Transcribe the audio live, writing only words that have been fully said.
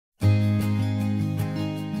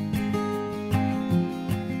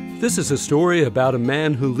This is a story about a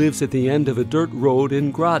man who lives at the end of a dirt road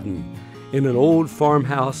in Groton, in an old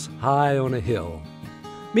farmhouse high on a hill.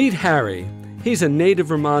 Meet Harry. He's a native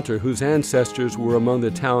Vermonter whose ancestors were among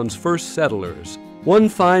the town's first settlers. One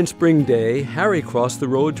fine spring day, Harry crossed the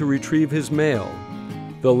road to retrieve his mail.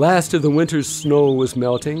 The last of the winter's snow was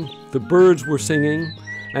melting, the birds were singing,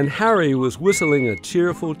 and Harry was whistling a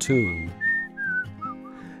cheerful tune.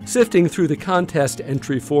 Sifting through the contest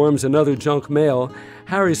entry forms and other junk mail,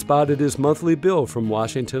 Harry spotted his monthly bill from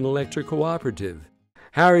Washington Electric Cooperative.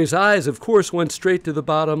 Harry's eyes, of course, went straight to the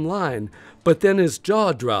bottom line, but then his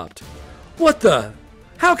jaw dropped. "What the?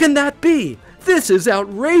 How can that be? This is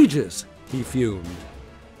outrageous!" he fumed.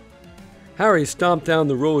 Harry stomped down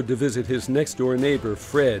the road to visit his next-door neighbor,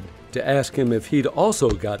 Fred, to ask him if he'd also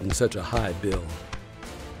gotten such a high bill.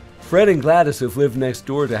 Fred and Gladys have lived next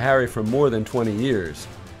door to Harry for more than 20 years.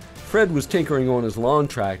 Fred was tinkering on his lawn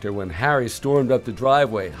tractor when Harry stormed up the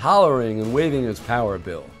driveway, hollering and waving his power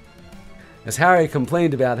bill. As Harry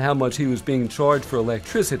complained about how much he was being charged for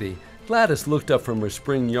electricity, Gladys looked up from her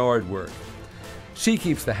spring yard work. She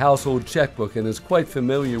keeps the household checkbook and is quite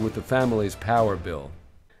familiar with the family's power bill.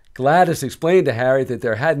 Gladys explained to Harry that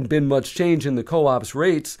there hadn't been much change in the co-op's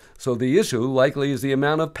rates, so the issue likely is the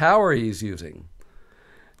amount of power he's using.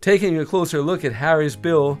 Taking a closer look at Harry's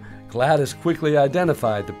bill, Gladys quickly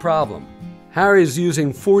identified the problem. Harry's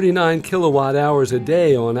using 49 kilowatt hours a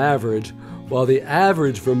day on average, while the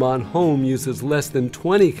average Vermont home uses less than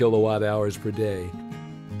 20 kilowatt hours per day.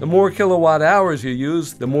 "The more kilowatt hours you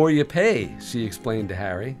use, the more you pay," she explained to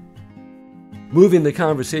Harry. Moving the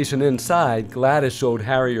conversation inside, Gladys showed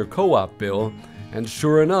Harry her co-op bill, and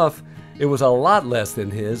sure enough, it was a lot less than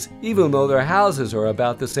his, even though their houses are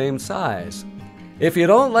about the same size. "If you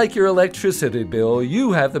don't like your electricity bill,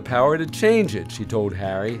 you have the power to change it," she told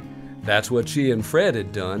Harry. That's what she and Fred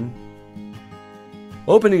had done.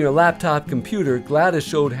 Opening her laptop computer, Gladys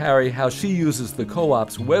showed Harry how she uses the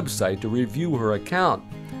co-op's website to review her account.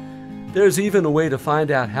 There's even a way to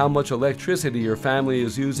find out how much electricity your family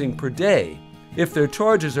is using per day. If their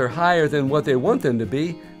charges are higher than what they want them to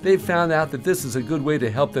be, they've found out that this is a good way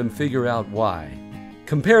to help them figure out why.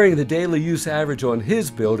 Comparing the daily use average on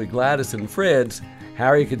his bill to Gladys and Fred's,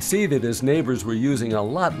 Harry could see that his neighbors were using a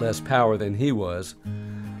lot less power than he was.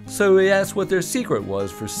 So he asked what their secret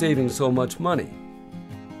was for saving so much money.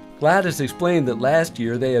 Gladys explained that last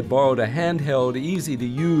year they had borrowed a handheld,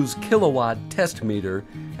 easy-to-use kilowatt test meter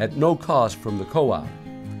at no cost from the co-op.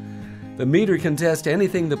 The meter can test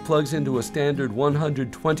anything that plugs into a standard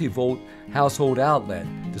 120-volt household outlet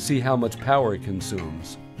to see how much power it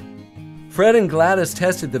consumes. Fred and Gladys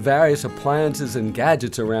tested the various appliances and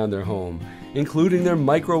gadgets around their home, including their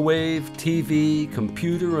microwave, TV,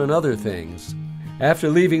 computer, and other things. After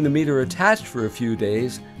leaving the meter attached for a few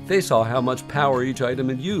days, they saw how much power each item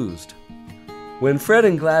had used. When Fred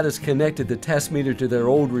and Gladys connected the test meter to their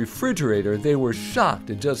old refrigerator, they were shocked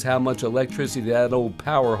at just how much electricity that old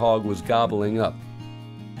power hog was gobbling up.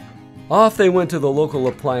 Off they went to the local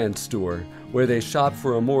appliance store, where they shopped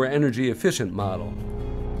for a more energy-efficient model.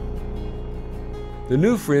 The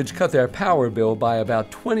new fridge cut their power bill by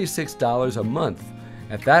about $26 a month.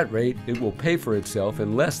 At that rate, it will pay for itself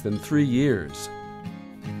in less than 3 years.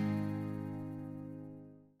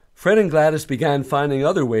 Fred and Gladys began finding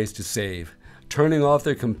other ways to save, turning off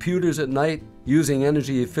their computers at night, using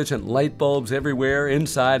energy-efficient light bulbs everywhere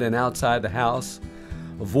inside and outside the house,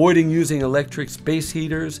 avoiding using electric space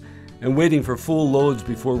heaters, and waiting for full loads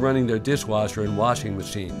before running their dishwasher and washing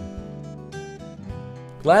machine.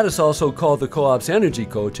 Gladys also called the co-op's energy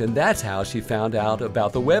coach, and that's how she found out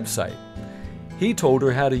about the website. He told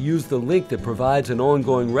her how to use the link that provides an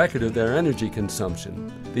ongoing record of their energy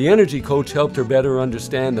consumption. The energy coach helped her better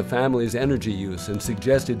understand the family's energy use and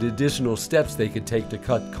suggested additional steps they could take to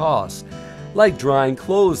cut costs, like drying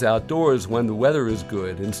clothes outdoors when the weather is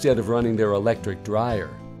good instead of running their electric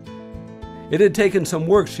dryer. It had taken some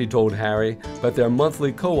work, she told Harry, but their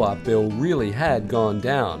monthly co-op bill really had gone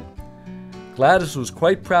down. Gladys was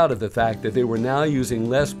quite proud of the fact that they were now using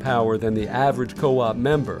less power than the average co-op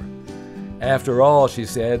member. After all, she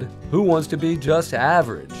said, who wants to be just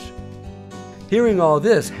average? Hearing all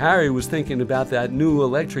this, Harry was thinking about that new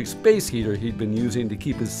electric space heater he'd been using to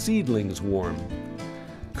keep his seedlings warm.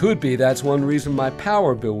 Could be that's one reason my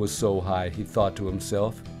power bill was so high, he thought to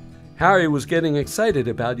himself. Harry was getting excited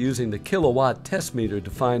about using the kilowatt test meter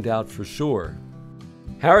to find out for sure.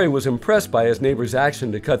 Harry was impressed by his neighbor's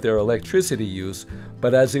action to cut their electricity use,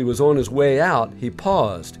 but as he was on his way out, he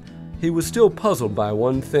paused. He was still puzzled by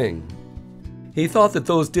one thing. He thought that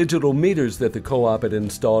those digital meters that the co-op had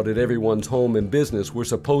installed at everyone's home and business were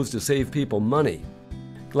supposed to save people money.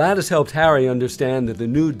 Gladys helped Harry understand that the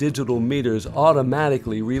new digital meters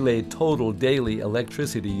automatically relay total daily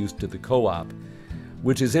electricity use to the co-op,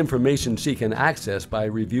 which is information she can access by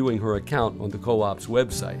reviewing her account on the co-op's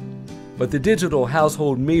website. But the digital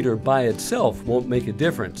household meter by itself won't make a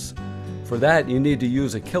difference. For that, you need to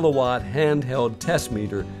use a kilowatt handheld test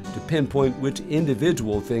meter to pinpoint which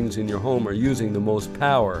individual things in your home are using the most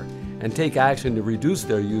power and take action to reduce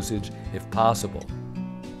their usage if possible.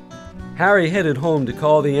 Harry headed home to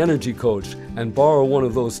call the energy coach and borrow one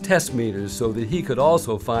of those test meters so that he could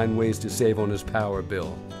also find ways to save on his power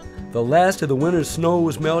bill. The last of the winter's snow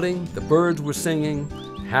was melting, the birds were singing,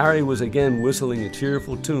 Harry was again whistling a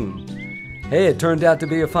cheerful tune. Hey, it turned out to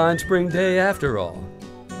be a fine spring day after all.